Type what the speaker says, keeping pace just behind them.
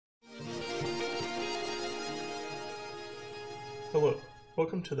Hello,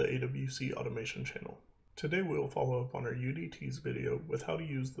 welcome to the AWC Automation channel. Today we will follow up on our UDTs video with how to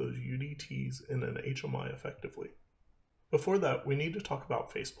use those UDTs in an HMI effectively. Before that, we need to talk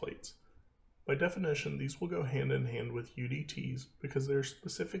about faceplates. By definition, these will go hand in hand with UDTs because they are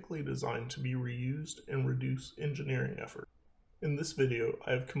specifically designed to be reused and reduce engineering effort. In this video,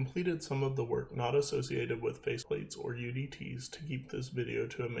 I have completed some of the work not associated with faceplates or UDTs to keep this video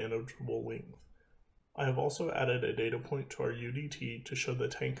to a manageable length. I have also added a data point to our UDT to show the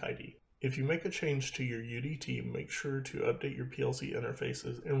tank ID. If you make a change to your UDT, make sure to update your PLC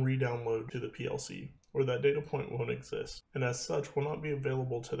interfaces and re-download to the PLC, or that data point won't exist, and as such will not be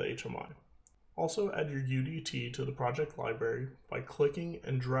available to the HMI. Also add your UDT to the project library by clicking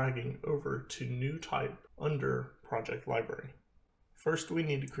and dragging over to New Type under Project Library. First, we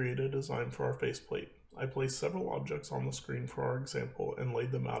need to create a design for our faceplate. I placed several objects on the screen for our example and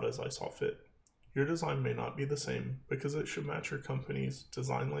laid them out as I saw fit. Your design may not be the same because it should match your company's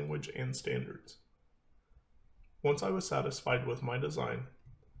design language and standards. Once I was satisfied with my design,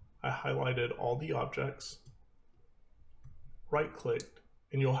 I highlighted all the objects, right-clicked,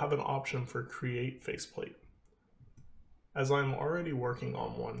 and you'll have an option for Create Faceplate. As I'm already working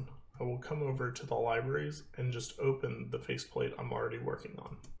on one, I will come over to the libraries and just open the faceplate I'm already working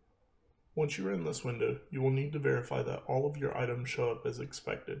on. Once you're in this window, you will need to verify that all of your items show up as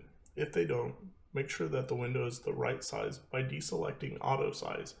expected. If they don't, make sure that the window is the right size by deselecting Auto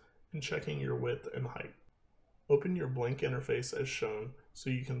Size and checking your width and height. Open your blank interface as shown so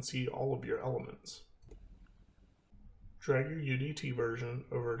you can see all of your elements. Drag your UDT version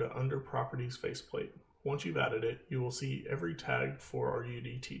over to Under Properties Faceplate. Once you've added it, you will see every tag for our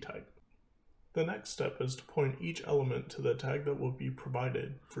UDT type. The next step is to point each element to the tag that will be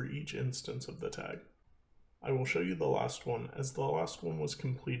provided for each instance of the tag. I will show you the last one, as the last one was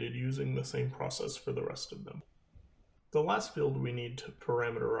completed using the same process for the rest of them. The last field we need to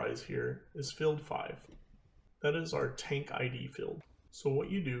parameterize here is field 5. That is our tank ID field. So what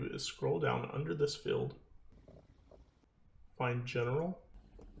you do is scroll down under this field, find General,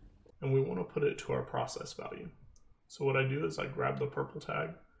 and we want to put it to our process value. So what I do is I grab the purple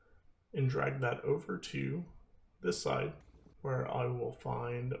tag and drag that over to this side where I will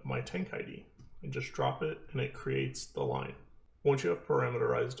find my tank ID. And just drop it and it creates the line. Once you have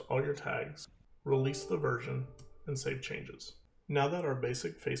parameterized all your tags, release the version and save changes. Now that our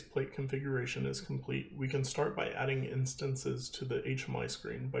basic faceplate configuration is complete, we can start by adding instances to the HMI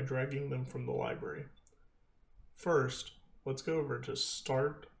screen by dragging them from the library. First, let's go over to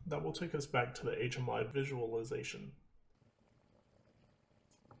Start. That will take us back to the HMI visualization.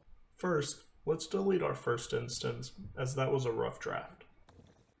 First, let's delete our first instance as that was a rough draft.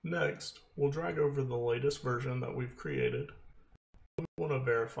 Next, we'll drag over the latest version that we've created. We want to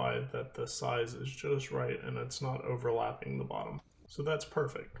verify that the size is just right and it's not overlapping the bottom. So that's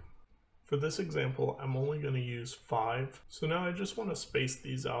perfect. For this example, I'm only going to use 5. So now I just want to space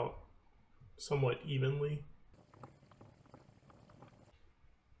these out somewhat evenly.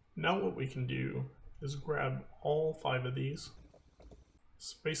 Now what we can do is grab all 5 of these,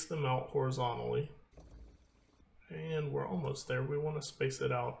 space them out horizontally. And we're almost there. We want to space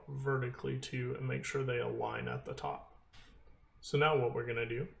it out vertically too and make sure they align at the top. So now what we're going to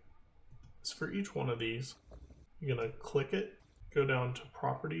do is for each one of these, you're going to click it, go down to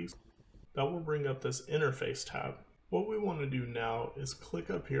Properties. That will bring up this Interface tab. What we want to do now is click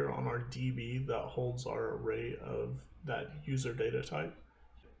up here on our DB that holds our array of that user data type.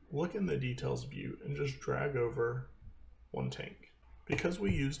 Look in the Details view and just drag over one tank. Because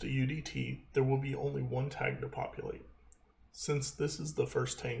we used a UDT, there will be only one tag to populate. Since this is the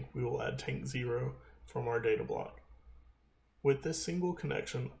first tank, we will add tank 0 from our data block. With this single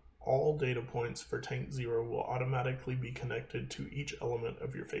connection, all data points for tank 0 will automatically be connected to each element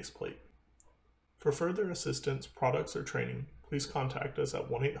of your faceplate. For further assistance, products, or training, please contact us at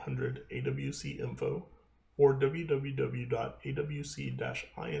 1-800-AWC-INFO or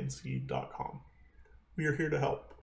www.awc-inc.com. We are here to help.